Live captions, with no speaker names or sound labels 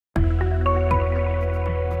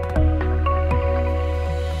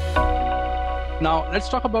Now let's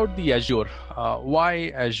talk about the Azure.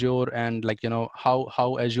 Why Azure, and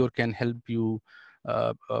how Azure can help you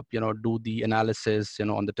do the analysis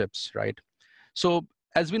on the tips, right? So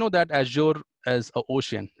as we know that Azure is an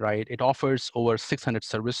ocean, right? It offers over 600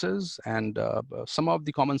 services, and some of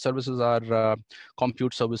the common services are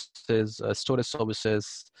compute services, storage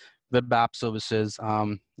services, web app services,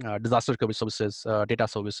 disaster recovery services, data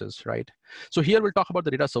services, right? So here we'll talk about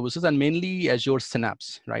the data services and mainly Azure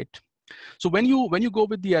Synapse, right? So when you go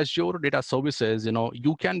with the Azure data services,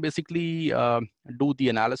 you can basically do the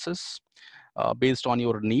analysis based on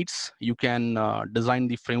your needs. You can design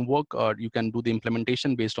the framework, or you can do the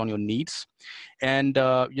implementation based on your needs. And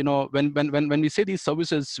when we say these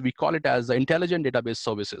services, we call it as intelligent database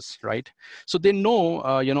services, right? So they know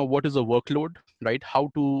what is the workload, right? How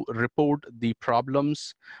to report the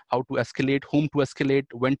problems, how to escalate, whom to escalate,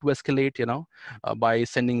 when to escalate, by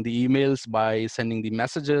sending the emails, by sending the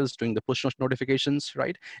messages, doing the push notifications,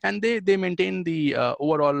 right? And they maintain the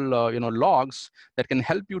overall logs that can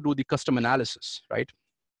help you do the custom analysis, right?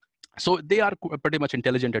 So they are pretty much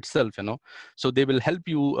intelligent itself, so they will help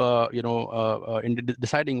you in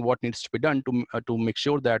deciding what needs to be done to make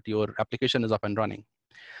sure that your application is up and running.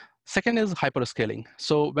 Second is hyperscaling.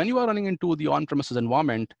 So when you are running into the on-premises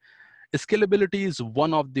environment, scalability is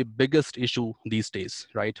one of the biggest issue these days,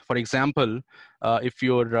 right? For example, if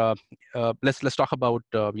you're let's talk about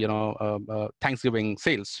Thanksgiving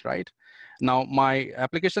sales, right? Now my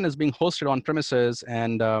application is being hosted on premises,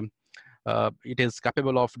 and it is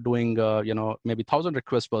capable of doing maybe 1,000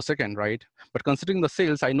 requests per second, right? But considering the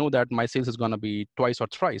sales, I know that my sales is going to be twice or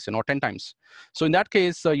thrice, 10 times. So in that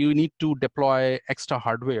case, you need to deploy extra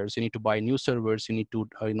hardwares. You need to buy new servers. You need to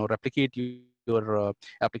replicate your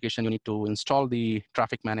application. You need to install the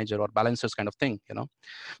traffic manager or balancers kind of thing,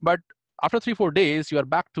 But after 3-4 days, you are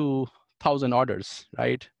back to 1,000 orders,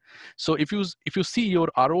 right? So if you see your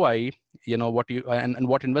ROI, what you and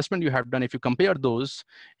what investment you have done, if you compare those,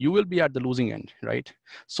 you will be at the losing end, right?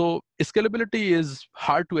 So scalability is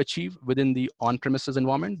hard to achieve within the on-premises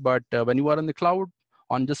environment, but when you are in the cloud,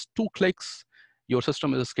 on just 2 clicks, your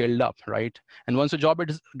system is scaled up, right? And once the job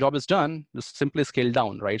is done, just simply scale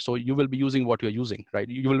down, right? So you will be using what you're using, right?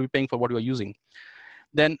 You will be paying for what you are using.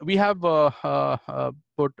 Then we have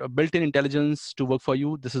put a built-in intelligence to work for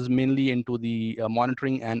you. This is mainly into the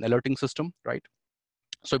monitoring and alerting system, right?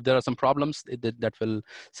 So if there are some problems, that will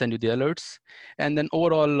send you the alerts. And then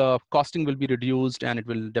overall costing will be reduced, and it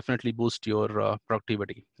will definitely boost your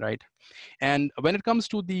productivity, right? And when it comes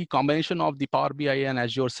to the combination of the Power BI and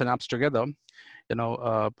Azure Synapse together,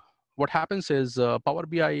 what happens is Power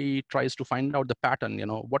BI tries to find out the pattern,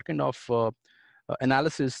 what kind of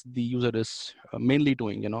analysis the user is mainly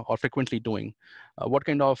doing, or frequently doing, what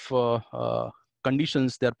kind of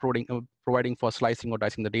conditions they're providing for slicing or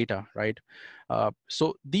dicing the data, right?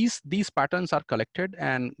 So these patterns are collected,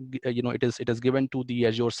 and it is given to the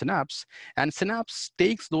Azure Synapse, and Synapse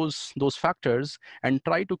takes those factors and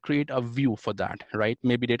try to create a view for that, right?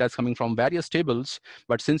 Maybe data is coming from various tables,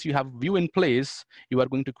 but since you have view in place, you are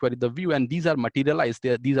going to query the view, and these are materialized.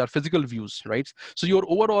 These are physical views, right? So your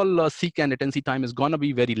overall seek and latency time is going to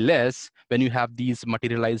be very less when you have these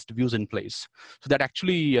materialized views in place. So that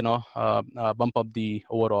actually bump up the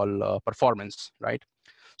overall performance, right?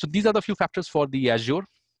 So these are the few factors for the Azure.